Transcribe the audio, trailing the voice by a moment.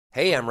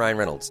Hey, I'm Ryan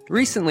Reynolds.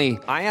 Recently,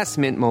 I asked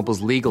Mint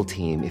Mobile's legal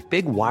team if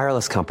big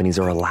wireless companies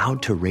are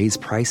allowed to raise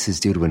prices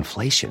due to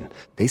inflation.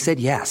 They said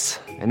yes.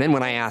 And then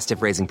when I asked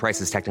if raising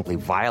prices technically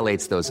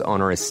violates those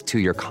onerous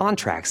two-year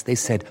contracts, they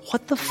said,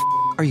 "What the f***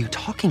 are you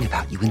talking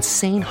about, you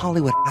insane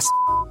Hollywood ass?"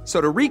 So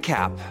to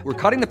recap, we're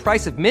cutting the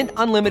price of Mint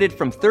Unlimited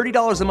from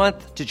 $30 a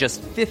month to just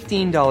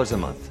 $15 a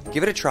month.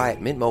 Give it a try at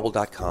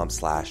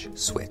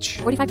mintmobile.com/switch.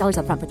 $45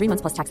 up front for 3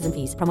 months plus taxes and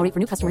fees. Promo rate for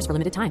new customers for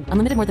limited time.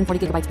 Unlimited more than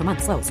 40 gigabytes per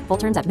month. Slows full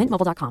terms at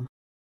mintmobile.com.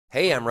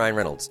 Hey, I'm Ryan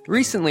Reynolds.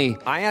 Recently,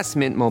 I asked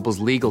Mint Mobile's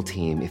legal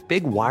team if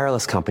big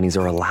wireless companies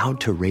are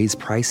allowed to raise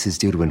prices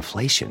due to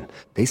inflation.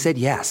 They said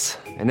yes.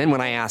 And then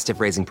when I asked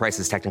if raising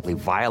prices technically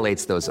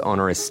violates those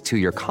onerous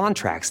two-year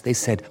contracts, they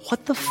said,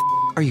 "What the f***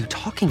 are you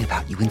talking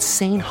about, you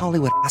insane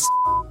Hollywood ass?"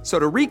 So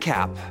to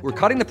recap, we're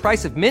cutting the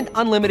price of Mint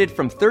Unlimited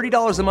from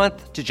 $30 a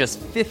month to just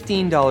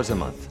 $15 a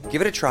month. Give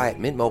it a try at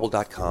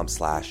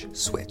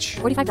mintmobile.com/switch.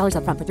 $45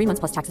 up front for 3 months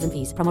plus taxes and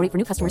fees. Promo rate for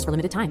new customers for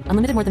limited time.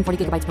 Unlimited more than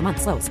 40 gigabytes per month.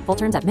 Slows full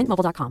terms at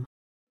mintmobile.com.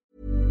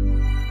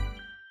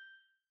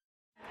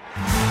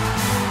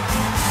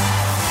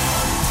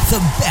 The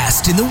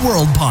Best in the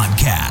World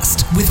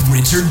podcast with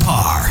Richard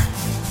Parr.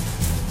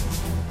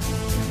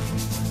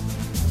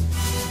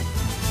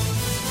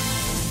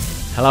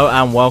 Hello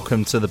and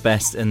welcome to the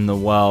Best in the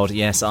World.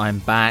 Yes, I'm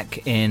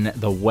back in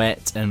the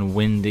wet and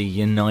windy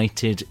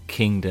United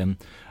Kingdom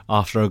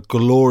after a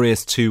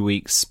glorious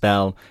 2-week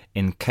spell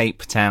in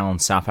Cape Town,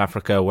 South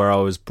Africa, where I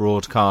was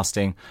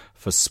broadcasting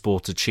for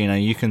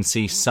Sportacino. You can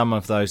see some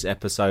of those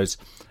episodes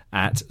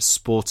at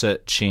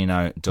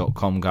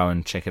sportacino.com. Go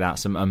and check it out.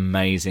 Some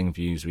amazing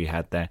views we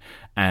had there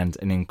and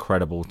an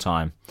incredible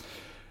time.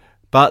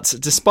 But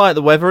despite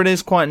the weather, it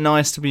is quite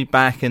nice to be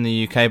back in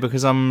the UK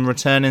because I'm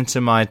returning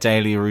to my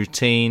daily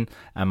routine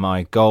and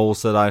my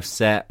goals that I've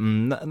set.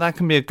 And that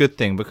can be a good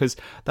thing because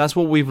that's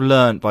what we've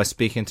learned by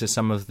speaking to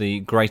some of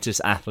the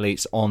greatest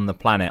athletes on the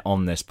planet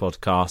on this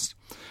podcast,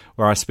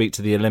 where I speak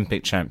to the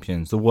Olympic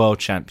champions, the world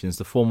champions,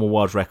 the former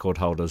world record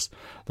holders,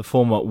 the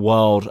former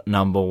world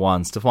number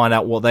ones, to find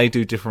out what they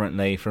do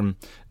differently from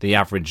the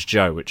average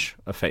Joe, which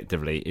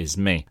effectively is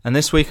me. And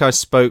this week I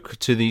spoke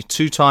to the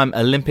two-time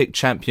Olympic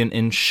champion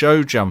in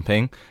show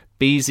jumping,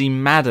 Beezie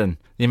Madden.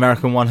 The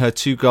American won her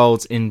 2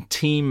 golds in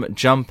team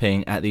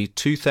jumping at the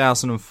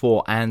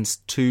 2004 and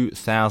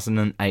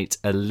 2008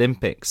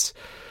 Olympics.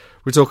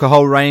 We talk a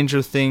whole range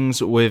of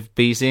things with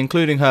Beezie,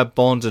 including her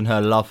bond and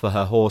her love for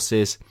her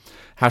horses,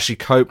 how she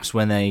copes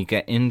when they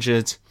get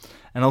injured,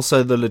 and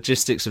also the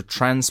logistics of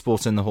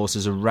transporting the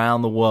horses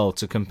around the world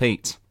to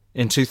compete.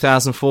 In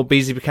 2004,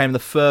 Beezie became the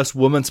first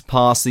woman to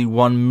pass the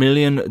 $1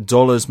 million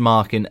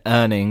mark in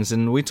earnings,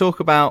 and we talk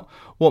about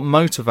what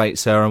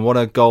motivates her and what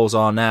her goals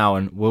are now,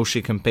 and will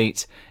she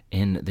compete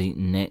in the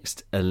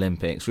next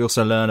Olympics. We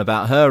also learn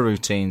about her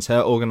routines,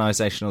 her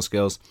organisational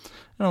skills,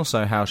 and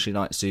also how she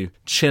likes to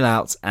chill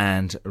out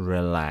and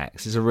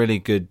relax. It's a really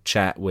good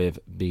chat with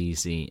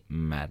Beezie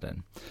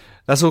Madden.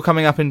 That's all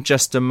coming up in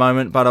just a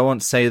moment, but I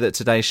want to say that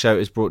today's show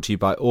is brought to you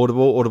by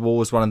Audible.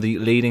 Audible is one of the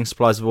leading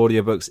suppliers of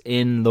audiobooks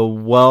in the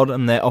world,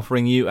 and they're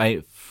offering you a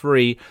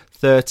free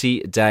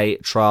 30-day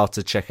trial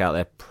to check out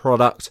their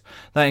product.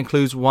 That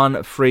includes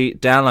 1 free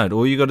download.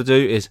 All you got to do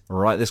is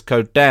write this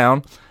code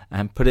down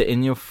and put it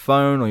in your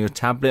phone or your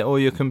tablet or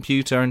your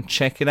computer and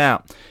check it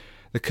out.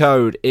 The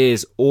code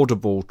is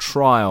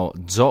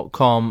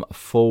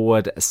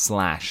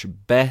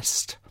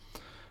audibletrial.com/best.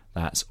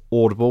 That's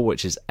Audible,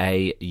 which is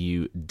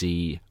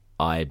AUDIBLE,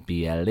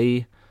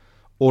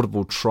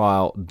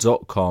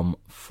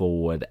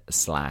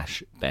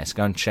 audibletrial.com/best.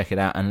 Go and check it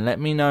out and let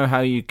me know how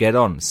you get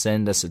on.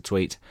 Send us a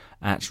tweet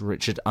at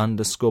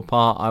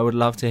Richard_Parr. I would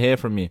love to hear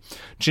from you.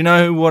 Do you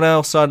know what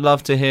else I'd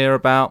love to hear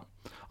about?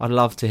 I'd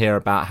love to hear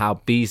about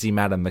how Beezie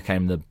Madden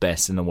became the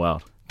best in the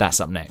world.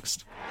 That's up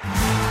next.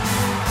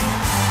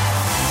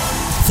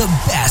 The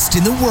Best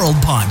in the World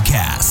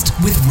podcast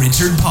with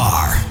Richard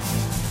Parr.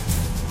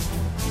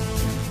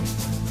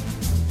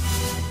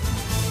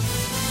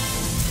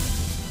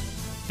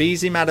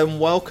 Beezie Madden,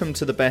 welcome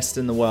to the Best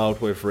in the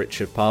World with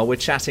Richard Parr. We're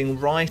chatting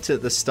right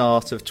at the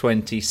start of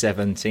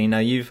 2017. Now,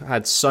 you've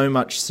had so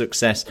much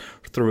success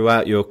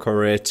throughout your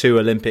career, 2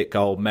 Olympic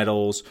gold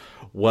medals,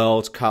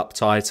 World Cup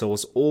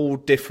titles, all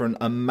different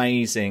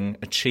amazing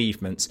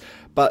achievements.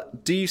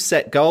 But do you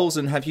set goals,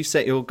 and have you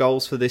set your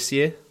goals for this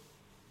year?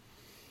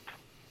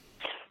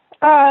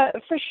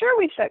 For sure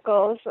we set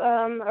goals.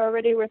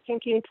 Already we're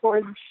thinking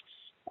towards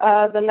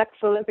the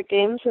next Olympic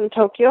Games in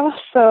Tokyo.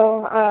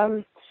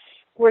 So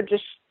we're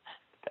just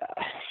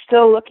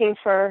still looking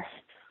for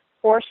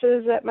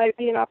horses that might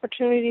be an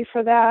opportunity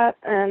for that,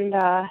 and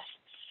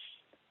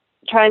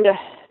trying to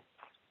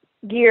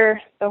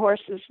gear the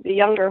horses, the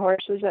younger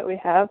horses that we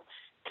have,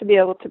 to be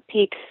able to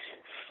peak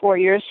 4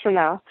 years from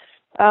now.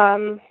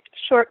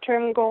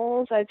 Short-term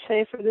goals, I'd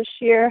say, for this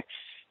year,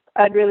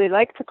 I'd really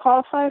like to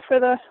qualify for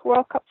the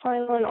World Cup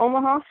final in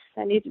Omaha.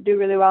 I need to do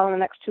really well in the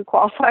next 2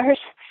 qualifiers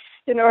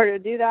in order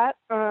to do that.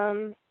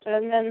 And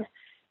then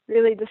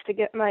really just to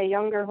get my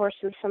younger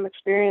horses some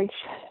experience,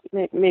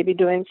 maybe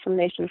doing some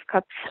Nations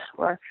Cups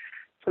or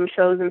some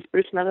shows in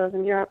Spruce Meadows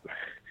in Europe.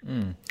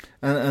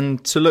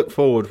 And to look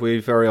forward, we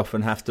very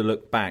often have to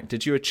look back.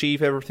 Did you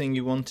achieve everything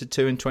you wanted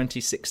to in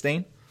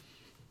 2016?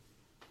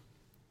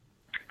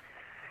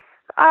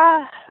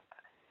 I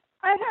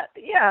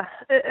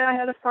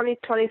had a funny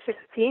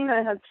 2016.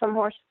 I had some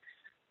horse.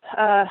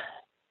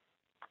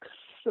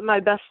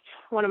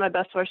 One of my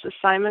best horses,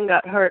 Simon,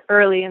 got hurt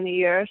early in the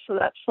year, so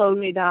that slowed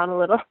me down a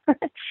little.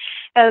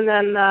 And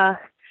then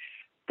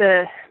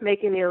the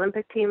making the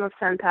Olympic team was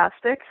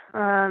fantastic.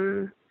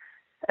 And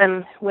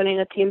winning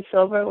a team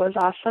silver was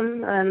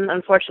awesome. And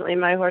unfortunately,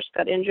 my horse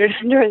got injured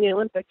during the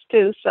Olympics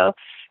too. So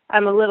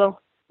I'm a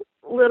little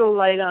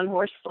light on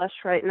horse flesh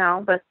right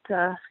now, but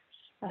I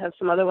have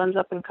some other ones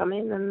up and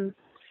coming, and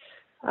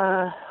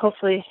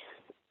hopefully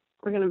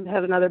we're going to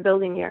have another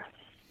building year.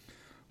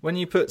 When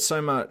you put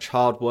so much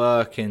hard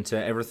work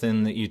into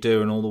everything that you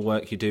do and all the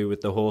work you do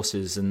with the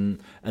horses,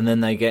 and then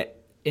they get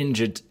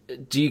injured,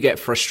 do you get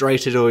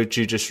frustrated, or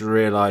do you just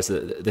realize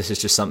that this is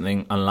just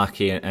something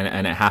unlucky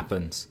and it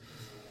happens?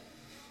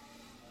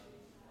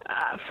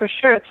 For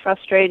sure, it's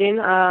frustrating.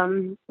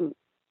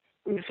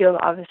 You feel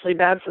obviously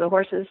bad for the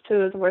horses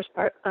too, is the worst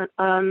part.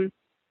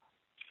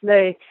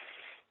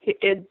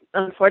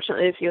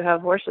 Unfortunately, if you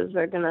have horses,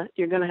 you're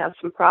gonna have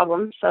some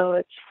problems. So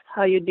it's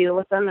how you deal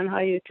with them and how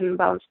you can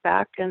bounce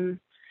back, and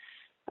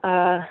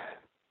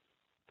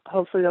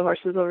hopefully the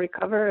horses will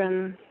recover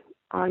and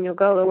on you'll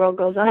go. The world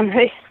goes on,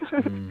 right?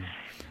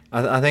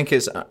 I think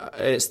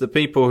it's the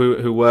people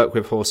who work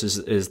with horses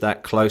is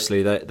that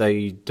closely that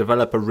they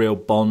develop a real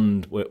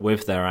bond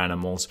with their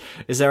animals.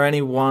 Is there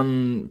any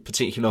one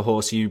particular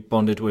horse you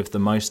bonded with the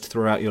most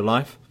throughout your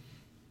life?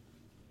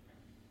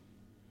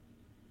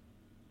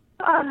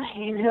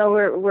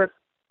 We're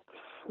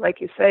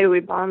like you say, we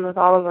bond with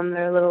all of them.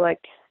 They're a little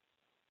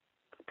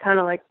kind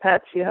of like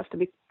pets. You have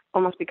to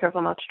almost be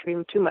careful not to treat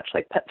them too much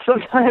like pets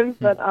sometimes.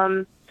 But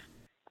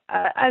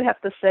I'd have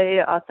to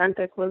say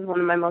Authentic was one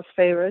of my most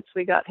favorites.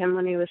 We got him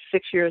when he was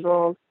 6 years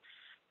old,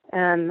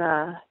 and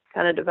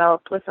kind of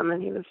developed with him.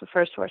 And he was the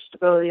first horse to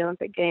go to the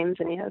Olympic Games.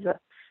 And he has a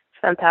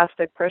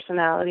fantastic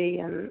personality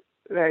and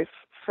very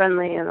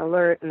friendly and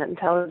alert and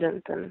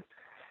intelligent. And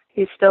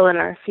he's still in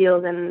our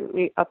field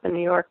up in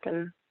New York,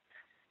 and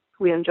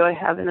we enjoy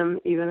having him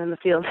even in the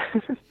field.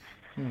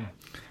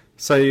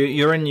 So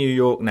you're in New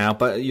York now,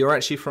 but you're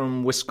actually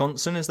from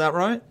Wisconsin, is that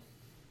right?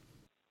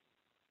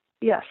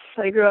 Yes,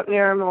 I grew up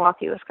near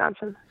Milwaukee,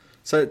 Wisconsin.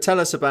 So tell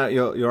us about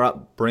your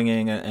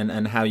upbringing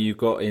and how you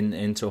got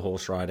into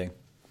horse riding.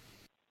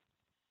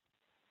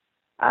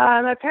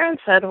 My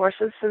parents had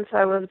horses since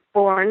I was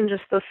born,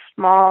 just a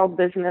small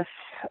business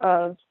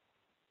of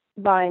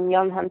buying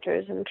young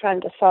hunters and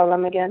trying to sell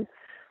them again.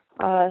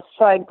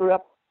 So I grew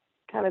up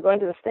kind of going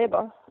to the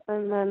stable.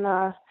 And then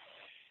I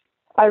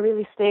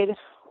really stayed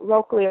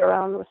locally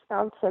around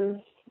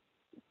Wisconsin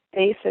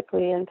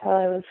basically until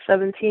I was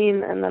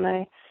 17. And then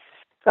I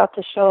got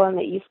to show on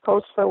the East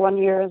Coast for 1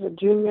 year as a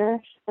junior,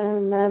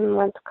 and then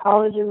went to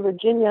college in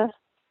Virginia.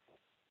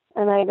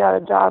 And I got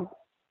a job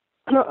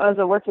as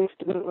a working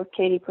student with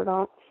Katie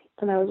Prudhomme.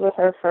 And I was with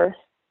her for,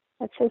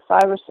 I'd say,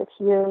 5 or 6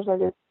 years. I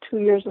did 2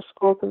 years of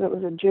school because it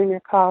was a junior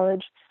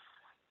college.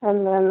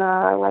 And then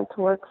I went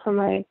to work for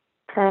my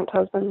current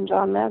husband,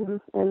 John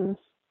Madden, in,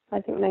 I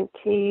think,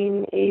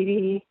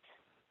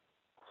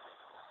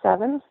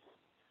 1987.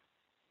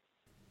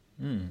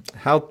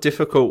 How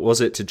difficult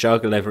was it to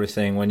juggle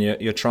everything when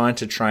you're trying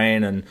to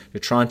train and you're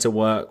trying to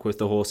work with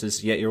the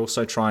horses, yet you're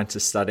also trying to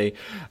study?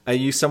 Are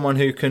you someone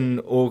who can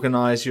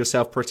organize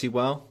yourself pretty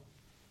well?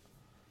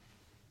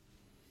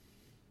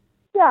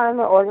 Yeah, I'm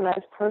an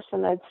organized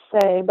person, I'd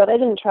say, but I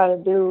didn't try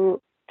to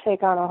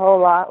take on a whole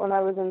lot. When I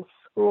was in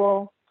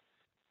school,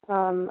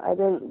 I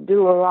didn't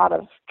do a lot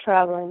of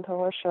traveling to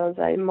horse shows.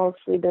 I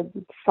mostly did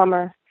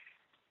summer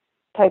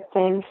type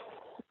things,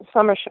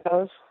 summer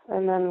shows,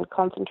 and then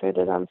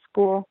concentrated on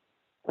school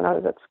when I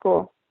was at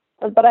school.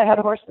 But I had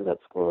horses at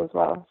school as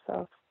well,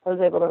 so I was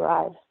able to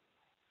ride.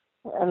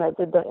 And I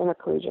did the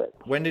intercollegiate.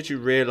 When did you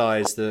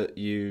realize that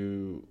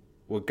you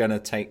were going to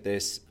take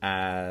this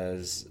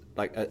as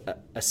like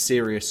a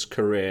serious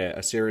career,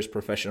 a serious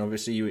profession?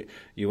 Obviously,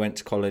 you went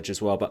to college as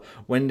well, but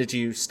when did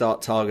you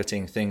start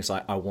targeting things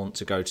like, I want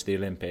to go to the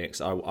Olympics,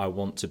 I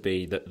want to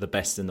be the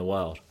best in the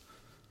world?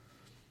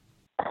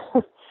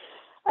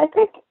 I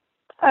think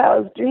I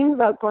was dreaming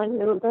about going to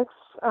the Olympics.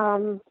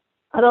 I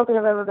don't think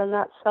I've ever been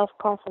that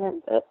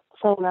self-confident at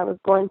saying I was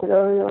going to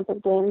go to the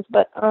Olympic Games,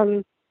 but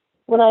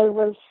when I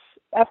was,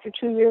 after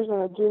 2 years in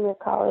a junior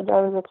college,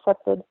 I was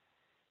accepted to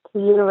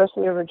the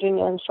University of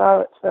Virginia in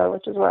Charlottesville,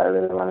 which is where I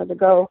really wanted to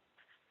go.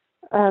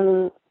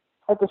 And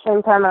at the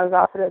same time, I was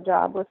offered a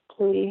job with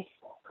Katie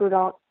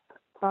Prudhomme,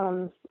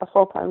 a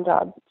full-time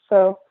job.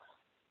 So,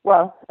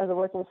 well, as a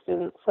working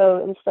student.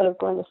 So instead of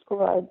going to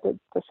school, I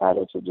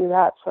decided to do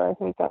that. So I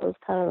think that was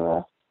kind of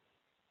a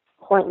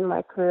point in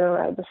my career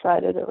where I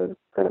decided it was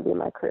going to be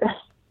my career.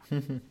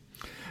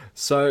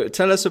 So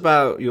tell us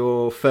about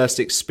your first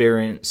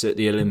experience at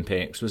the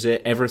Olympics. Was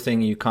it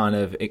everything you kind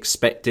of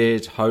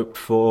expected, hoped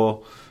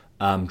for,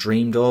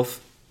 dreamed of?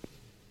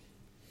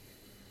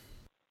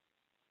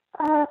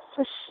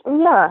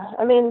 Yeah.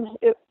 I mean,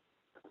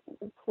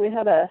 we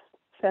had a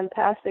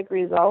fantastic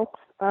result.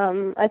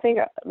 I think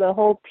the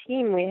whole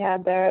team we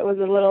had there, it was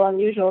a little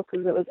unusual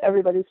because it was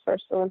everybody's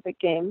first Olympic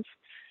Games.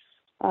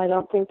 I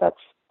don't think that's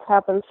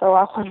happened so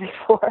often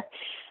before.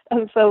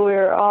 And so we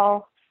were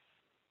all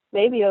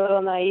maybe a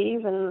little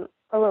naive and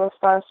a little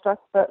starstruck,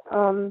 but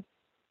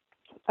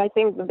I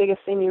think the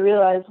biggest thing you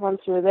realize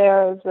once you're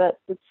there is that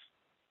it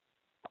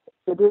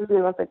is the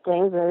Olympic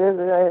Games, and it is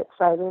very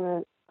exciting,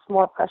 and it's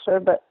more pressure,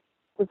 but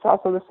it's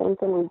also the same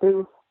thing we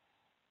do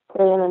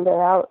day in and day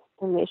out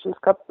in Nations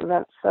Cup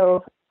events.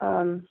 So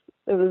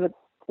it was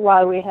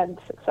while we had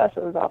success,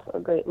 it was also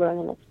a great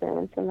learning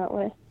experience in that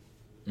way.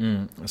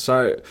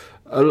 So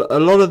a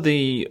lot of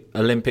the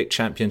Olympic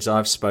champions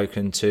I've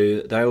spoken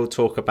to, they all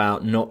talk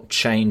about not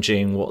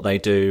changing what they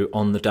do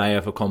on the day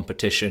of a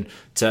competition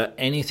to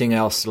anything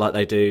else like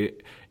they do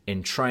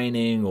in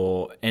training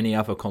or any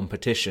other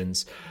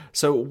competitions.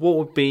 So what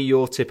would be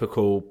your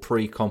typical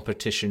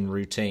pre-competition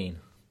routine?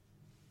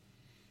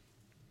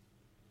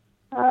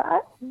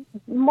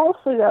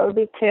 Mostly that would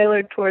be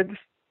tailored towards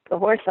the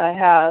horse I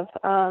have.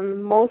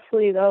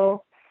 Mostly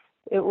though,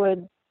 it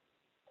would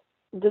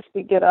just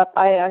be get up.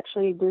 I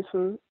actually do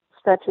some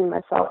stretching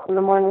myself in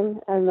the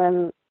morning, and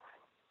then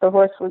the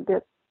horse would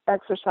get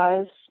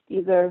exercise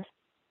either,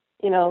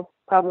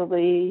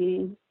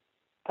 probably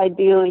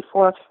ideally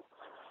for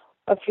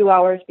a few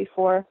hours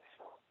before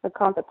the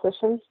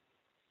competition.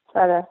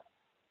 Try to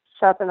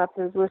sharpen up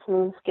his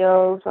listening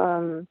skills,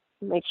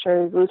 make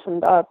sure he's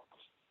loosened up.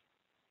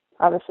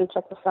 Obviously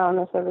check the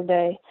soundness every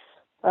day.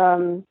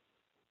 And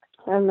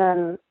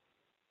then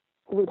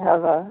we'd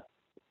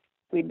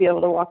be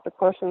able to walk the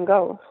course and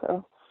go.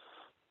 So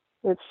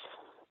it's,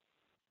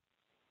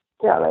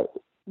 like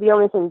the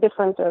only thing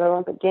different at the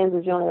Olympic Games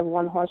is you only have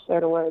one horse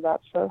there to worry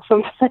about. So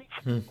sometimes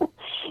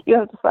you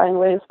have to find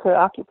ways to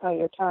occupy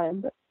your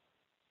time, but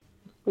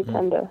we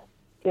tend to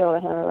be able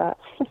to handle that.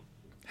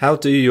 How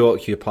do you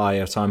occupy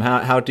your time?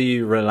 How do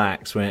you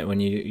relax when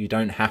you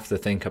don't have to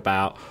think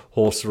about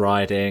horse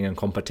riding and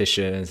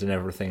competitions and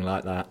everything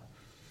like that?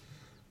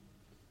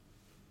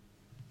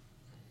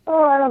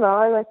 Oh, I don't know.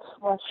 I like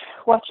to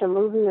watch a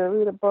movie or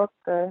read a book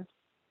or,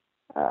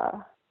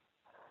 I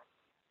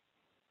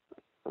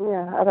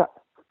don't.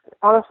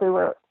 Honestly,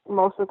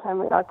 most of the time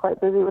we are quite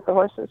busy with the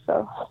horses,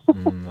 so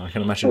I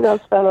can imagine. We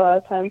don't spend a lot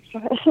of time.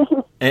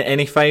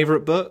 Any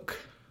favorite book?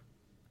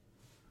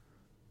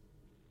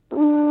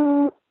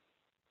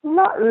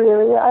 Not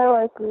really. I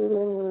like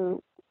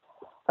reading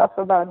stuff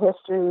about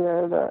history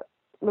or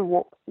the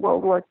World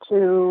War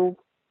II.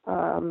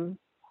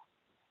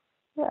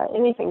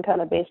 Anything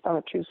kind of based on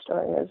a true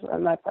story is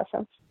my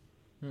preference.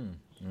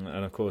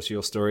 And of course,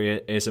 your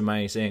story is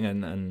amazing,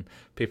 and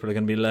people are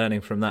going to be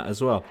learning from that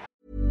as well.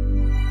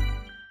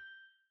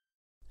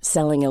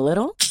 Selling a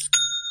little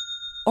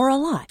or a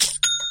lot?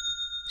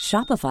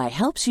 Shopify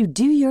helps you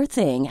do your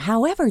thing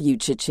however you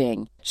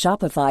cha-ching.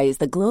 Shopify is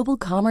the global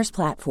commerce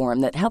platform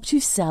that helps you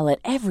sell at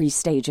every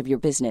stage of your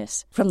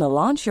business. From the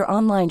launch your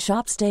online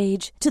shop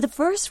stage to the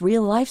first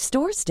real-life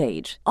store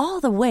stage, all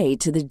the way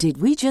to the did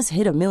we just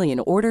hit a million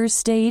orders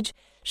stage.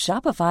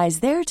 Shopify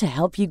is there to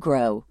help you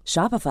grow.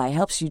 Shopify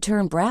helps you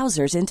turn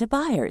browsers into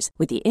buyers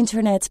with the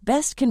internet's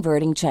best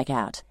converting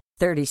checkout.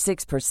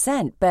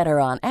 36% better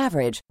on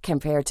average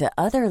compared to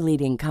other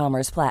leading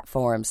commerce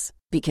platforms.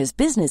 Because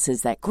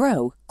businesses that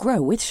grow,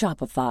 grow with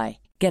Shopify.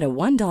 Get a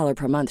 $1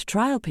 per month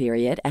trial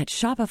period at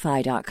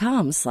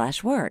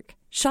shopify.com/work.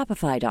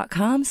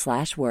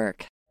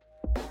 Shopify.com/work.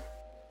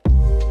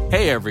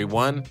 Hey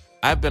everyone,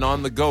 I've been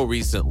on the go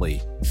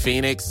recently.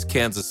 Phoenix,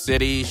 Kansas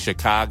City,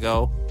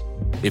 Chicago.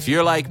 If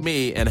you're like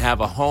me and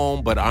have a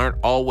home but aren't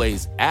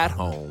always at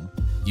home,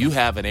 you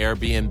have an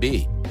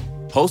Airbnb.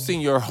 Hosting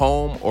your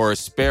home or a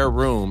spare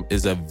room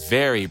is a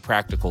very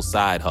practical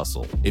side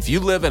hustle. If you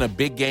live in a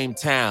big game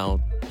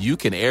town, you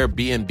can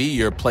Airbnb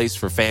your place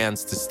for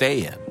fans to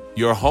stay in.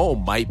 Your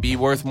home might be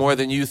worth more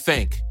than you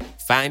think.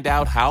 Find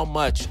out how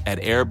much at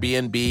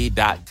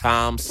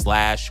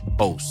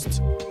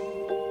airbnb.com/host.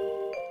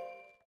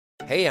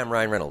 Hey, I'm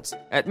Ryan Reynolds.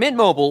 At Mint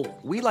Mobile,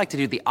 we like to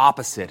do the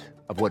opposite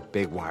of what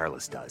Big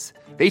Wireless does.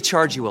 They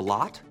charge you a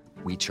lot.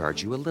 We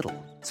charge you a little.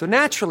 So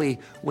naturally,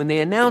 when they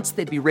announced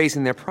they'd be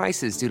raising their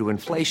prices due to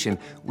inflation,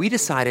 we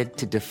decided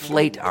to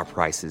deflate our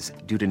prices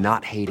due to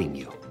not hating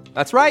you.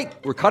 That's right.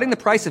 We're cutting the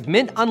price of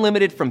Mint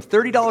Unlimited from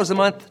 $30 a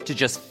month to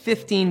just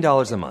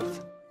 $15 a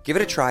month. Give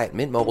it a try at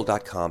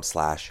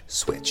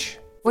mintmobile.com/switch.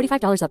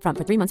 $45 up front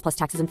for 3 months plus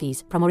taxes and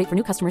fees. Promo rate for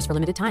new customers for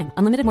limited time.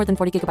 Unlimited more than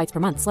 40 gigabytes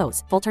per month.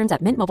 Slows full terms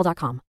at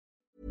mintmobile.com.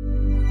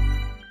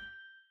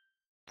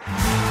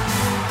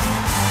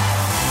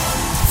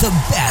 The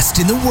Best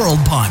in the World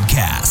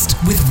podcast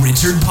with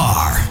Richard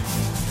Parr.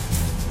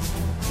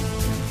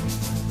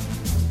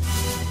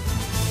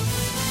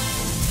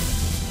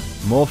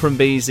 More from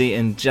Beezy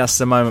in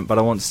just a moment, but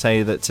I want to tell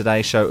you that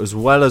today's show, as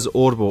well as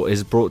Audible,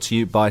 is brought to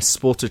you by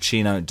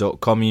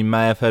Sportacino.com. You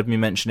may have heard me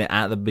mention it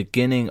at the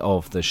beginning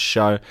of the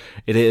show.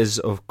 It is,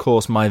 of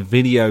course, my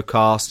video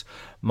cast,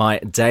 my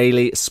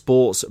daily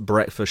sports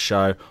breakfast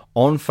show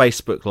on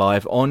Facebook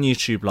Live, on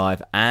YouTube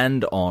Live,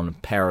 and on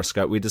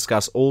Periscope. We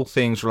discuss all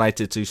things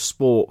related to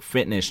sport,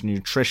 fitness,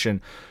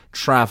 nutrition,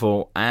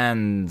 travel,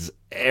 and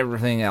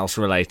everything else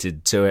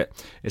related to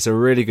it. It's a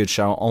really good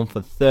show, on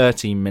for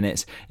 30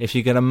 minutes. If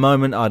you get a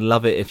moment, I'd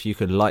love it if you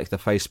could like the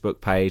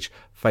Facebook page,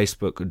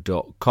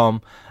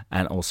 facebook.com,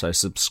 and also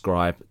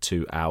subscribe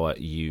to our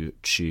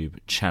YouTube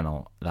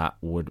channel. That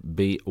would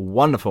be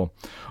wonderful.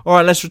 All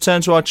right, let's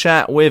return to our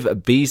chat with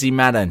Beezie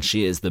Madden.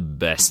 She is the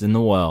best in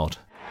the world.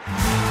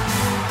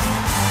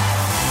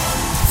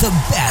 The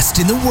Best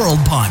in the World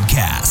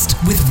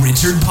podcast with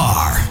Richard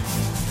Parr.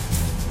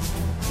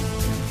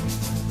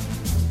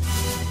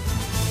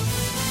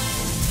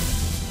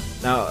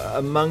 Now,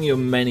 among your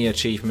many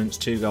achievements,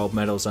 2 gold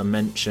medals I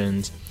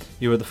mentioned,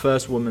 you were the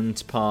first woman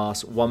to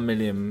pass $1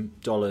 million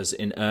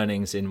in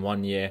earnings in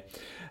 1 year.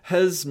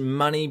 Has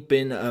money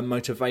been a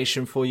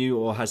motivation for you,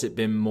 or has it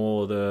been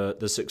more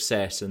the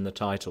success and the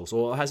titles,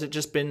 or has it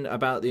just been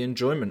about the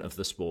enjoyment of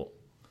the sport?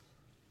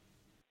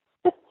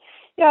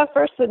 Yeah,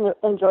 first the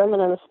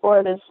enjoyment of the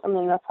sport is,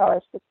 that's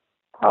how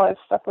I've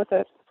stuck with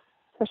it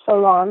for so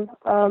long.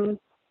 And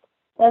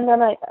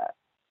then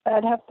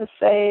I'd have to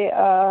say,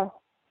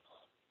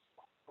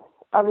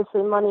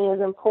 obviously money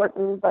is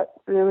important, but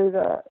really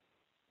the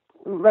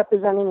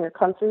representing your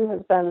country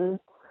has been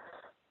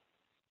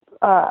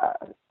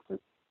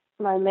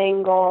my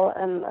main goal,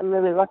 and I'm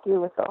really lucky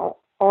with the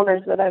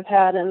owners that I've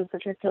had, and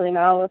particularly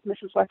now with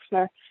Mrs.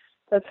 Wexner.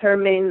 That's her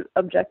main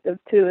objective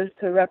too, is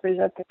to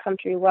represent the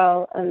country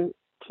well and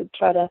to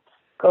try to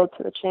go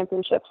to the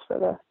championships for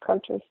the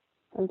country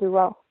and do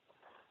well.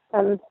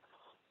 And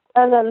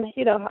then,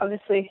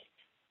 obviously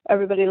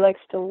everybody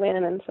likes to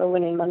win, and so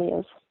winning money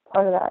is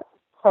part of that.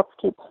 Helps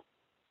keep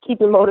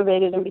you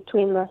motivated in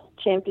between the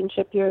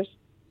championship years.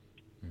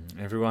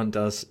 Everyone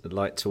does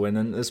like to win,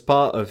 and as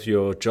part of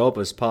your job,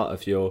 as part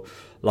of your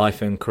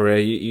life and career,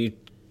 you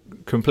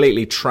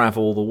completely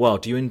travel the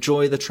world. Do you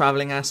enjoy the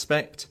traveling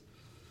aspect?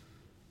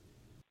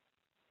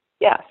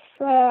 Yes,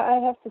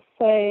 I have to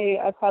say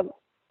I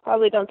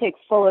probably don't take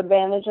full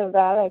advantage of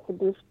that. I could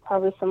do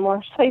probably some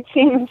more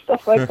sightseeing and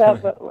stuff like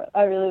that, but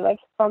I really like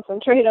to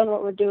concentrate on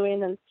what we're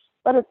doing.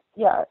 But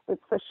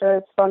it's for sure,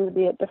 it's fun to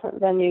be at different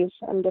venues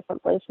and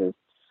different places.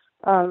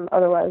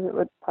 Otherwise, it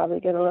would probably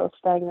get a little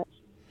stagnant.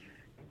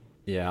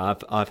 Yeah,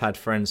 I've had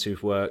friends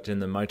who've worked in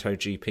the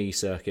MotoGP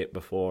circuit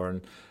before,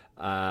 and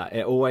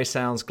it always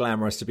sounds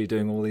glamorous to be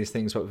doing all these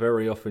things, but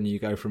very often you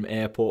go from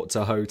airport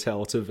to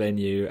hotel to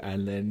venue,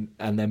 and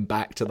then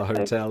back to the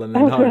hotel and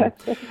then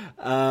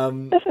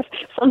home.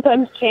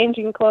 Sometimes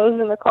changing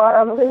clothes in the car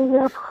on the way to the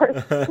airport,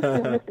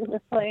 missing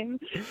the plane.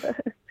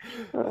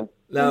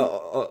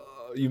 Now,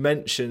 you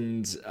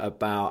mentioned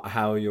about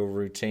how your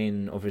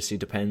routine obviously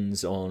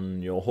depends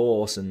on your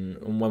horse,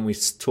 and when we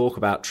talk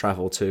about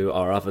travel to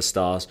our other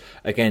stars,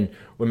 again,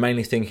 we're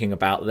mainly thinking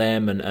about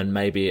them and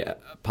maybe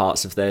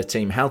parts of their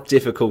team. How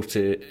difficult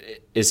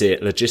is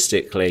it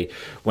logistically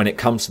when it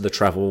comes to the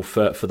travel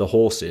for the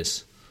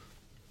horses?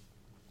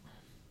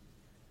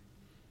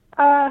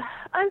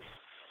 I'd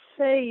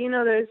say,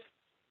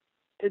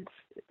 it's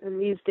in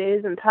these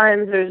days and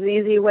times, there's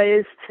easy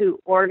ways to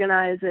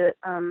organize it.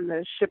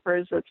 There's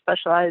shippers that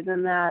specialize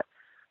in that.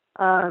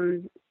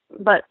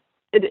 But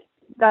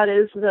that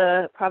is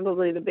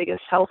probably the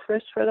biggest health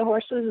risk for the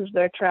horses, is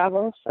their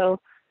travel. So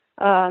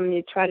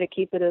you try to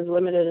keep it as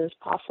limited as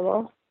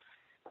possible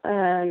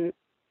and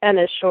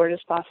as short as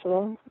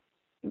possible.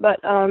 But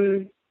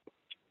and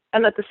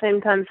at the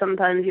same time,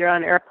 sometimes you're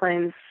on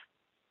airplanes.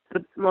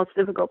 The most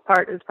difficult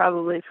part is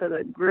probably for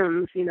the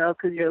grooms,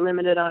 because you're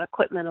limited on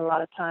equipment a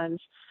lot of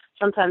times.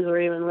 Sometimes we're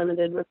even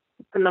limited with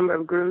the number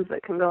of grooms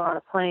that can go on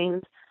a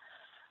plane.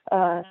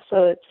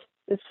 So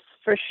it's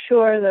for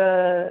sure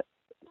the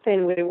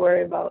thing we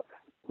worry about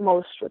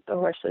most with the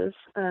horses.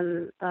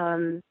 And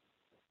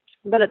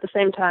but at the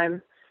same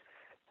time,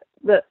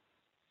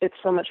 it's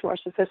so much more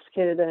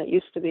sophisticated than it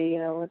used to be.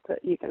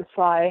 You can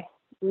fly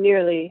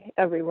nearly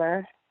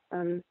everywhere,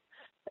 and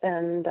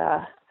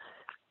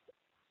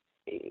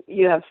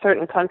you have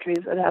certain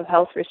countries that have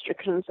health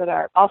restrictions that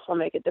also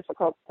make it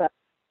difficult, but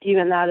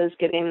even that is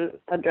getting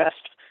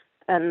addressed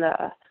and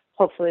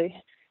hopefully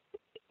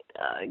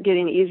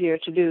getting easier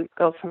to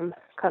go from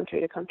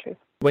country to country.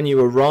 When you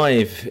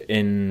arrive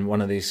in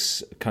one of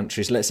these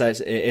countries, let's say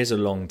it is a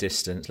long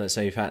distance, let's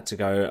say you've had to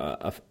go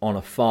on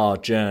a far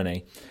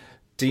journey,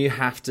 do you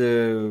have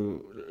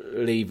to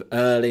leave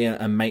early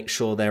and make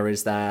sure there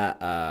is that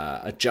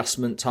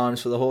adjustment times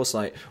for the horse?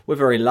 Like, we're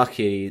very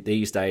lucky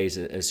these days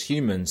as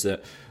humans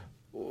that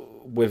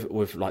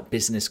with like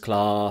business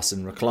class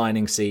and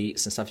reclining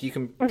seats and stuff, you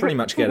can pretty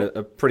much get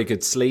a pretty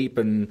good sleep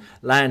and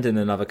land in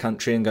another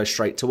country and go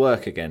straight to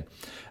work again.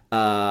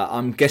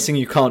 I'm guessing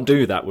you can't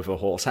do that with a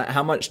horse.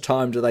 How much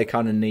time do they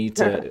kind of need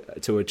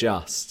to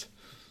adjust?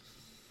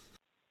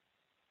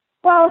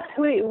 Well,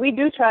 we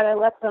do try to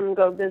let them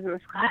go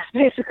business class,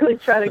 basically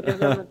try to give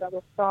them a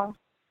double stall.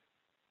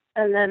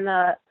 And then,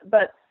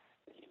 but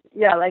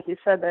yeah, like you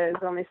said, there's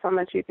only so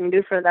much you can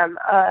do for them.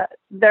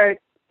 Their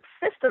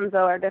systems,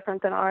 though, are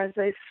different than ours.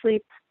 They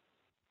sleep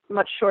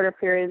much shorter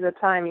periods of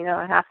time,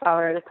 a half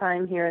hour at a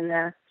time here and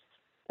there.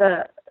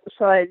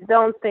 So I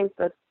don't think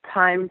the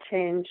time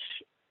change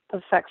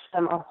affects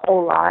them a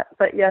whole lot.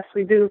 But yes,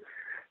 we do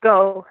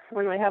go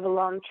when we have a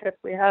long trip.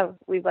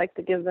 We'd like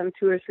to give them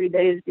 2 or 3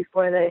 days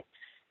before they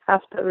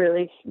have to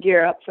really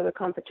gear up for the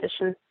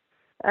competition.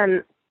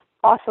 And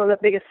also the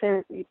biggest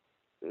thing,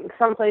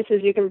 some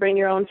places you can bring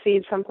your own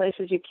feed, some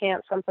places you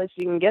can't, some places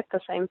you can get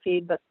the same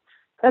feed, but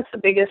that's the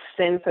biggest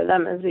thing for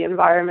them is the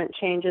environment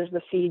changes,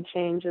 the feed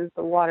changes,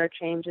 the water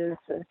changes,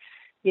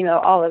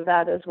 all of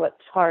that is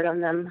what's hard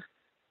on them.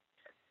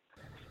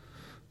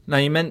 Now,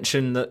 you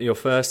mentioned that your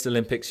first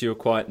Olympics you were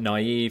quite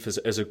naive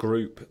as a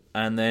group,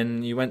 and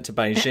then you went to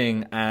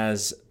Beijing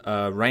as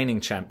a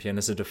reigning champion,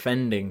 as a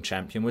defending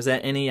champion. Was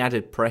there any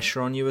added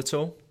pressure on you at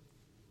all?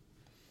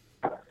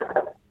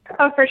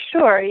 Oh, for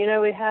sure.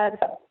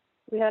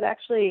 We had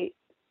actually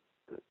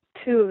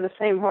 2 of the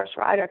same horse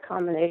rider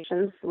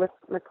combinations with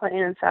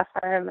McLean and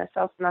Sapphire and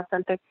myself and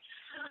Authentic,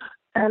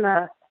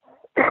 and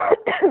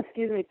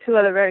 2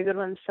 other very good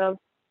ones. So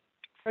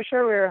for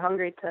sure we were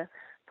hungry to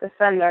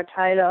defend our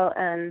title,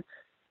 and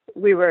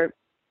we were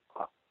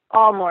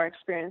all more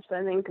experienced.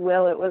 I think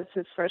Will, it was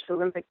his first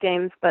Olympic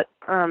Games, but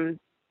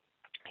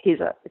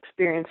he's an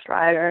experienced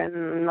rider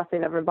and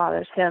nothing ever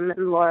bothers him,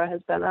 and Laura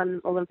has been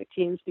on Olympic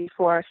teams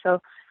before. So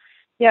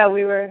yeah,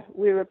 we were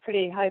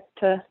pretty hyped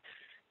to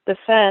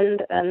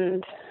defend,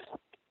 and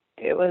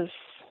it was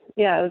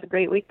a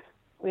great week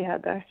we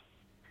had there.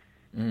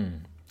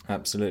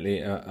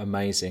 Absolutely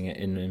amazing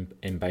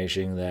in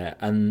Beijing there.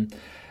 And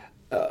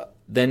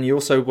then you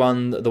also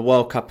won the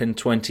World Cup in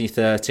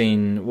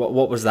 2013.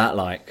 What was that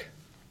like?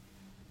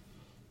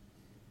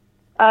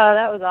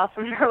 That was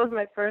awesome. That was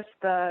my first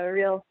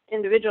real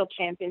individual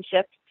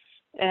championship,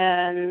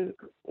 and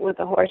with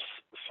a horse,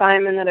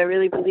 Simon, that I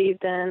really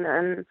believed in.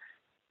 And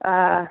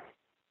I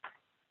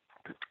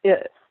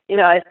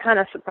kind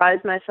of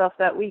surprised myself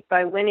that week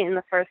by winning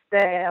the first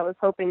day. I was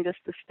hoping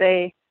just to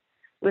stay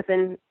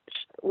within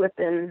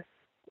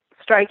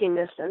striking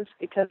distance,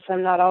 because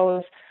I'm not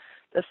always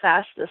the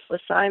fastest with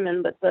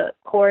Simon, but the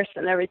course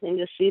and everything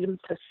just seemed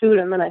to suit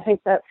him, and I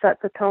think that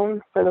set the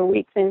tone for the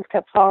week. Things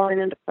kept falling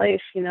into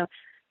place.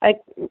 I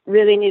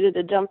really needed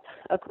to jump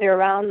a clear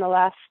round the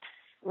last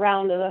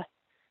round of the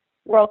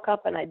World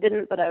Cup, and I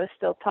didn't, but I was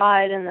still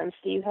tied, and then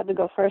Steve had to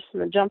go first in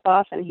the jump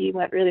off, and he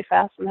went really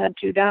fast and had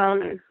 2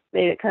 down and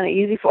made it kind of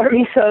easy for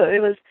me. So it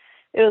was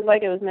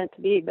like it was meant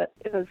to be, but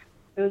it was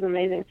an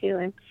amazing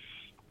feeling.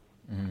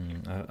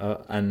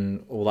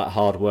 And all that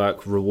hard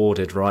work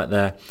rewarded right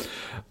there.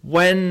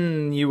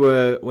 When you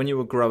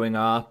were growing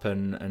up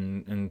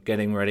and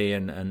getting ready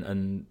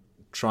and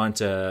trying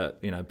to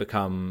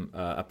become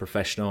a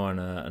professional and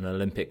an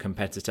Olympic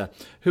competitor,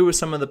 who were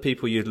some of the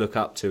people you'd look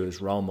up to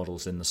as role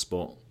models in the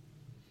sport?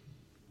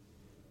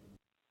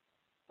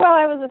 Well,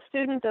 I was a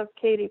student of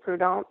Katie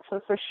Prudhomme,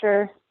 so for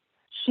sure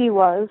she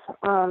was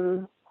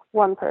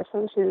one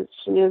person.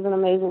 She was an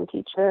amazing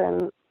teacher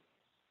and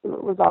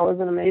was always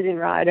an amazing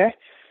rider.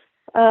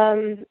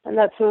 And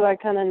that's who I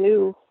kind of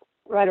knew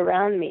right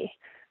around me.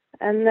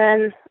 And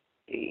then,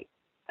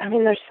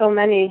 there's so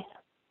many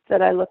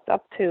that I looked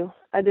up to.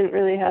 I didn't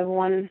really have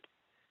one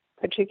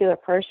particular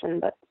person,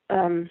 but,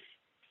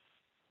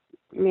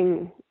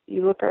 you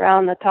look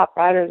around, the top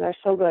riders are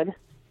so good.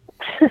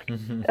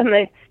 Mm-hmm. And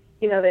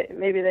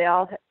they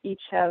all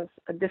each have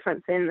a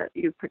different thing that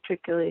you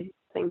particularly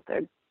think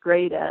they're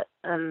great at.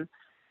 And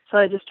so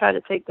I just try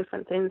to take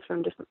different things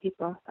from different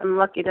people. I'm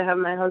lucky to have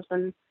my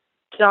husband,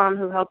 John,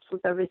 who helps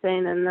with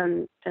everything,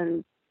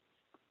 and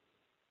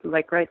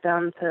right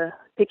down to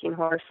picking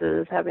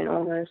horses, having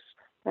owners.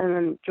 And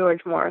then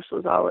George Morris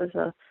was always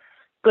a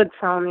good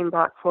sounding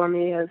block for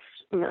me, as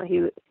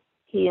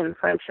he and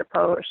Frank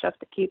Chapeau were chef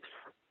de keeps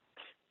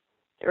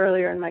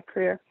earlier in my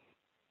career,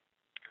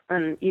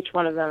 and each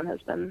one of them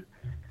has been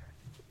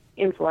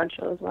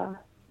influential as well.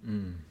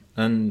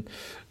 And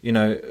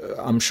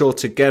I'm sure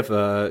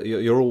together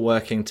you're all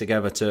working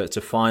together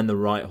to find the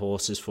right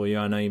horses for you.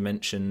 I know you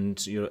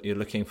mentioned you're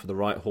looking for the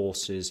right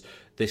horses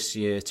this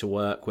year to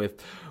work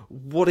with.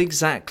 What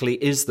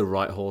exactly is the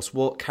right horse?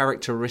 What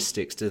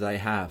characteristics do they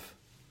have?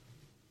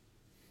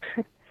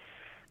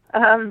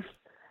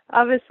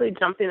 Obviously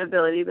jumping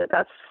ability, but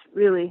that's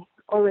really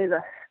only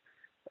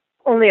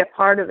a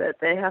part of it.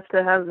 They have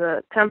to have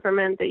the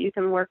temperament that you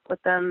can work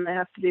with them. They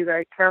have to be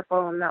very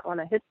careful and not want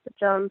to hit the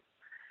jumps.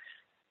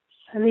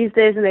 And these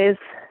days and ages,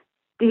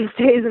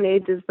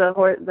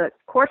 the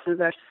courses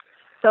are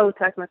so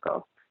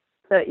technical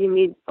that you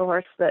need a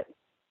horse that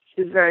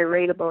is very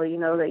rateable.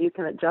 That you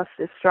can adjust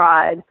his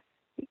stride.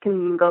 You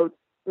can go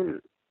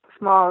in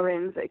small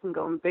rings. They can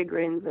go in big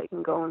rings. They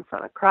can go in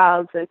front of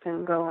crowds. They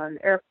can go on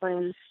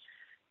airplanes.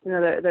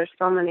 There's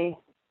so many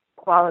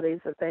qualities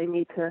that they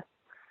need to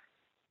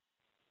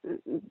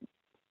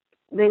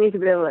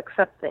be able to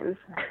accept things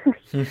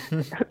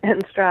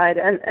and stride.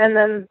 And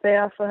then they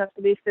also have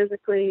to be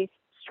physically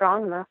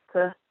strong enough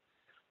to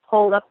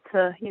hold up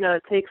to,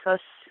 it takes us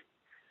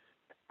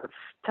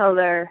till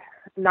they're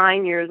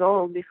 9 years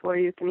old before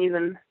you can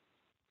even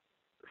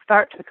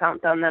start to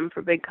count on them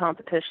for big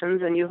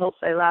competitions, and you hope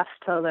they last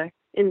till they're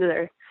into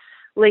their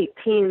late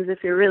teens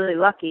if you're really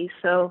lucky.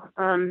 So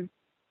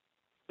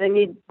they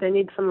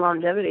need some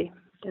longevity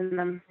in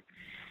them.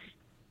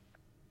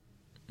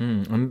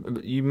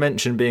 And you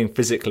mentioned being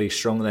physically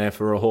strong there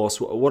for a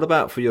horse. What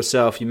about for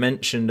yourself? You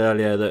mentioned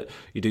earlier that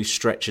you do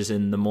stretches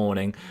in the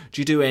morning. Do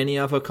you do any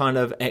other kind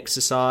of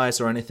exercise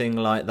or anything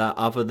like that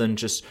other than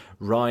just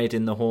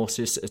riding the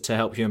horses to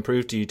help you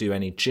improve? Do you do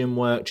any gym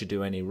work? Do you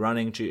do any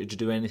running? Do you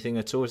do anything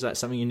at all? Is that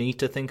something you need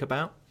to think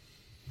about?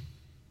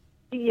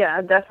 Yeah,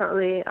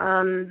 definitely.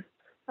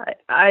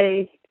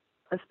 I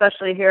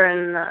especially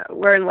here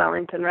we're in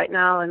Wellington right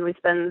now, and we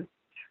spend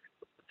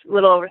a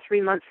little over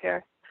 3 months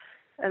here.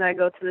 And I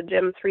go to the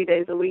gym 3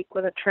 days a week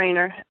with a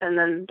trainer, and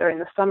then during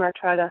the summer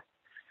try to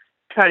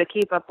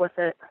keep up with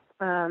it.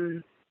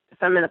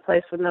 If I'm in a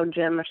place with no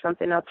gym or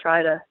something, I'll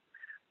try to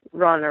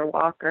run or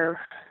walk or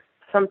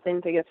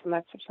something to get some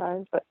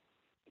exercise. But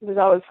there's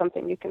always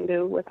something you can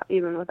do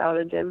even without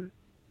a gym.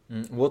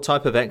 What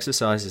type of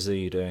exercises are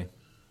you doing?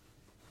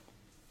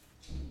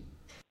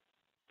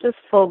 Just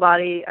full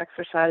body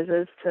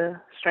exercises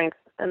to strength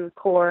and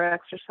core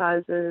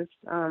exercises.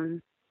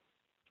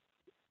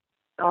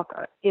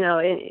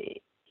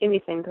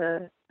 Anything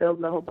to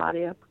build the whole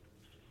body up.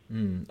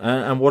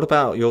 And what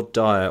about your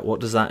diet?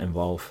 What does that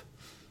involve?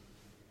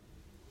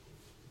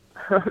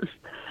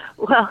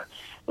 Well,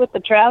 with the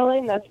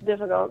traveling, that's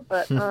difficult,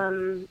 but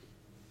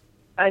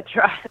I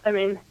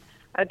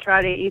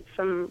try to eat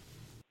some,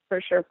 for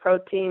sure,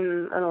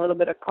 protein and a little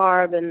bit of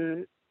carb,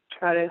 and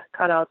try to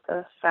cut out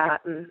the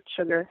fat and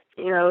sugar.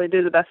 I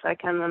do the best I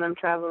can when I'm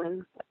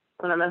traveling.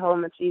 When I'm at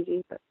home, it's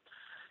easy, but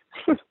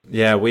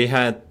yeah, we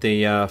had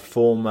the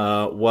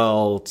former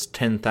world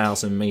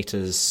 10,000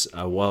 meters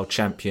world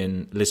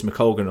champion Liz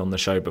McColgan on the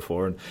show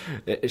before,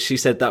 and she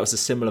said that was a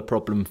similar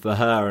problem for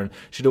her, and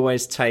she'd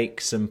always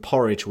take some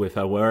porridge with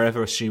her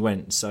wherever she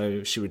went,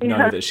 so she would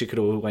know that she could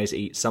always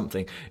eat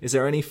something. Is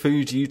there any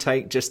food you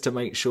take just to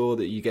make sure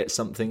that you get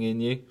something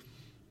in you?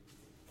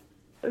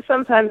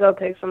 Sometimes I'll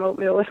take some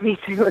oatmeal with me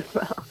too as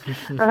well.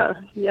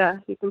 Yeah,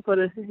 you can put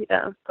it.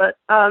 Yeah, but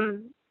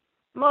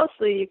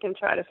mostly you can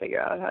try to figure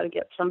out how to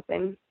get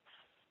something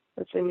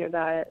that's in your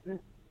diet.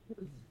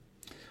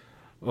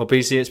 Well,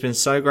 BZ, it's been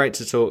so great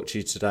to talk to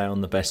you today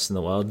on The Best in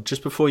the World.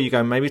 Just before you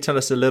go, maybe tell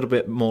us a little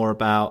bit more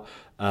about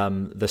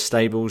the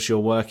stables you're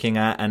working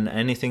at and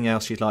anything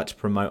else you'd like to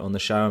promote on the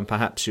show, and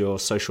perhaps your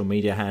social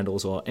media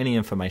handles or any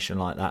information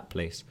like that,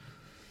 please.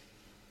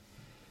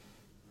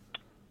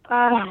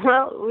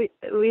 Well,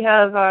 we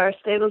have our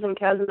stables in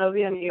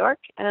Cazenovia, New York,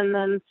 and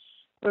then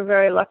we're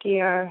very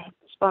lucky our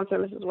sponsor,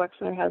 Mrs.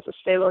 Wexner, has a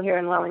stable here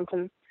in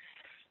Wellington,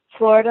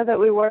 Florida, that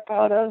we work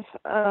out of.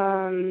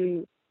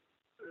 I'm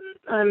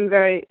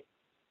very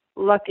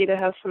lucky to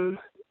have some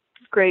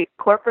great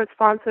corporate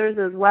sponsors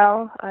as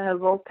well. I have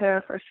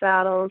Voltaire for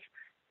saddles.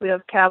 We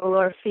have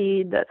Cavalier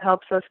Feed that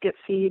helps us get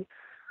feed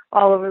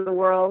all over the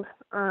world.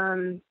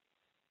 I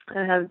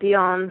have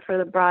Dion for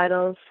the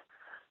bridles.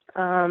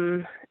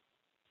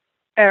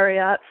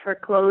 Ariat for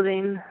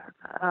clothing.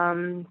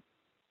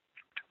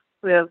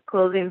 We have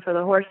clothing for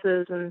the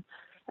horses, and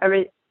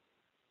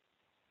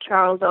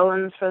Charles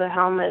Owens for the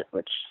helmet,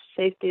 which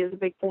safety is a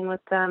big thing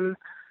with them.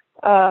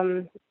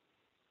 And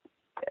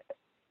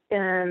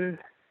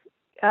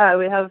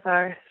we have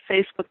our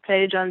Facebook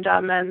page on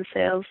John Madden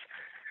Sales,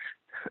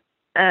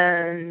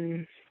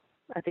 and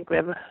I think we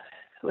have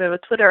a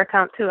Twitter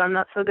account too. I'm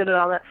not so good at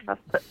all that stuff,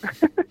 but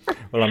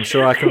well, I'm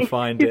sure I can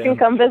find it. You can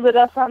come visit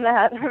us on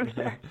that.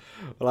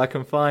 Well, I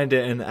can find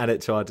it and add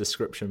it to our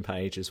description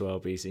page as well,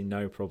 BZ.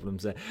 No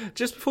problems there.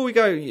 Just before we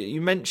go, you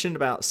mentioned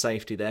about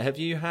safety there. Have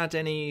you had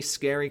any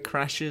scary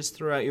crashes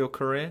throughout your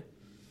career?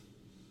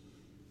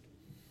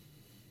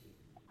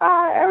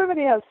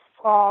 Everybody has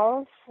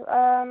falls.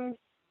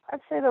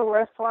 I'd say the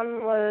worst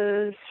one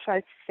was,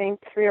 I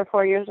think, 3 or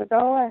 4 years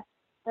ago.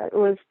 It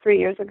was 3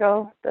 years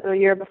ago, the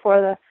year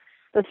before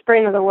the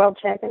spring of the World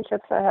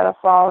Championships. I had a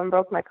fall and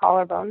broke my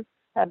collarbone.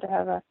 Had to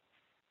have a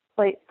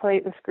plate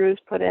and screws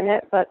put in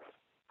it, but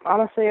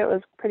honestly, it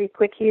was pretty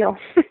quick heal.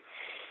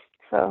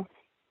 So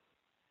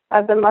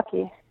I've been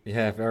lucky.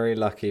 Yeah, very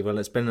lucky. Well,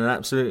 it's been an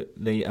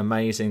absolutely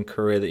amazing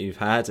career that you've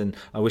had, and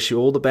I wish you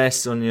all the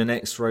best on your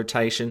next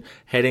rotation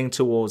heading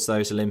towards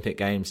those Olympic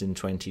Games in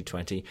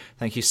 2020.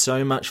 Thank you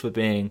so much for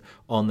being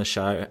on the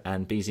show,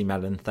 and BZ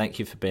Madeline, thank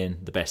you for being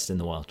the best in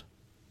the world.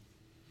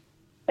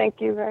 Thank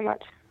you very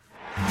much.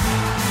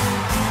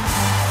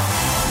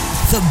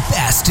 The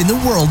Best in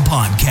the World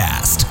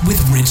podcast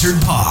with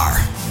Richard Parr.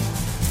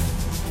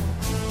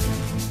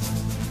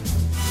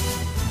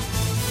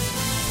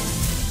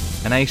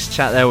 An ace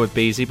chat there with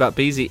BZ, but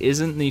BZ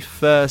isn't the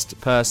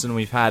first person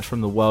we've had from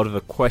the world of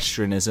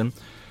equestrianism.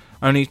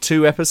 Only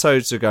 2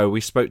 episodes ago,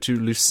 we spoke to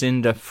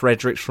Lucinda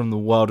Fredericks from the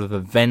world of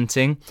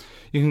eventing.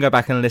 You can go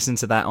back and listen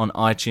to that on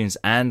iTunes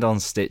and on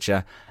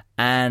Stitcher.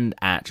 and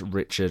at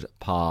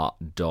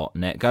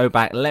richardparr.net. Go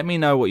back, let me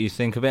know what you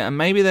think of it, and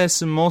maybe there's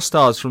some more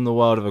stars from the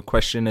world of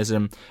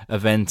equestrianism,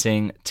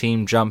 eventing,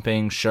 team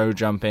jumping, show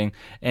jumping,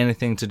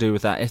 anything to do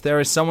with that. If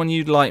there is someone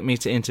you'd like me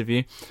to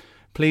interview,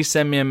 please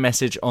send me a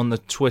message on the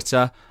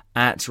Twitter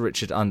at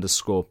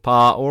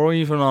Richard_Parr, or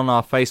even on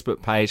our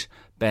Facebook page,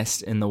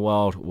 Best in the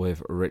World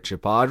with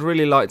Richard Parr. I'd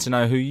really like to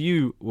know who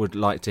you would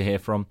like to hear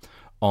from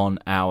on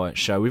our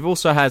show. We've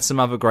also had some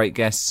other great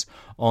guests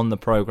on the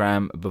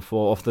program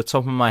before. Off the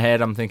top of my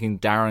head, I'm thinking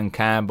Darren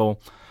Campbell,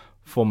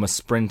 former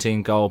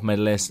sprinting gold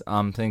medalist.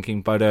 I'm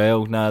thinking Bodo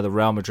Illgner, the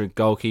Real Madrid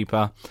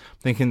goalkeeper. I'm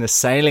thinking the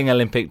sailing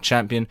Olympic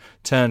champion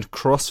turned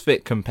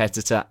CrossFit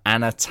competitor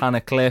Anna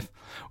Tunnicliffe.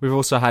 We've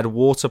also had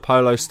water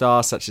polo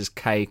stars such as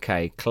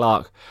KK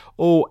Clark.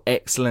 All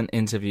excellent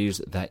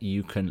interviews that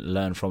you can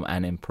learn from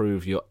and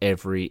improve your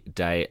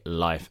everyday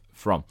life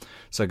from.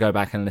 So go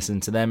back and listen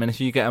to them. And if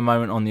you get a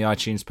moment on the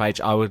iTunes page,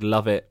 I would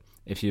love it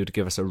if you would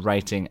give us a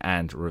rating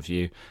and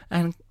review.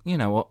 And you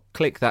know what?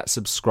 Click that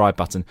subscribe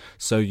button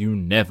so you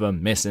never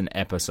miss an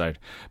episode.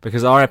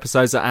 Because our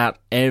episodes are out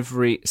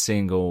every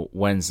single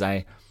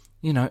Wednesday.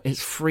 You know,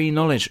 it's free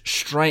knowledge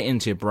straight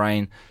into your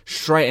brain,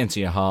 straight into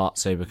your heart,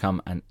 so you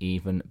become an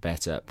even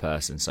better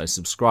person. So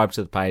subscribe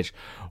to the page.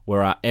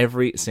 We're out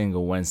every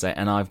single Wednesday,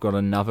 and I've got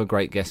another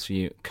great guest for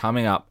you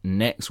coming up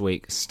next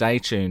week. Stay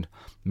tuned.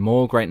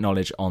 More great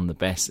knowledge on the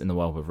best in the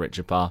world with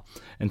Richard Parr.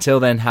 Until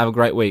then, have a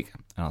great week,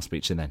 and I'll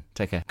speak to you then.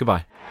 Take care.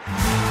 Goodbye.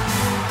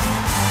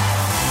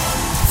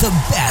 The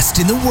Best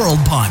in the World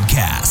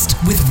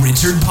podcast with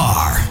Richard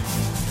Parr.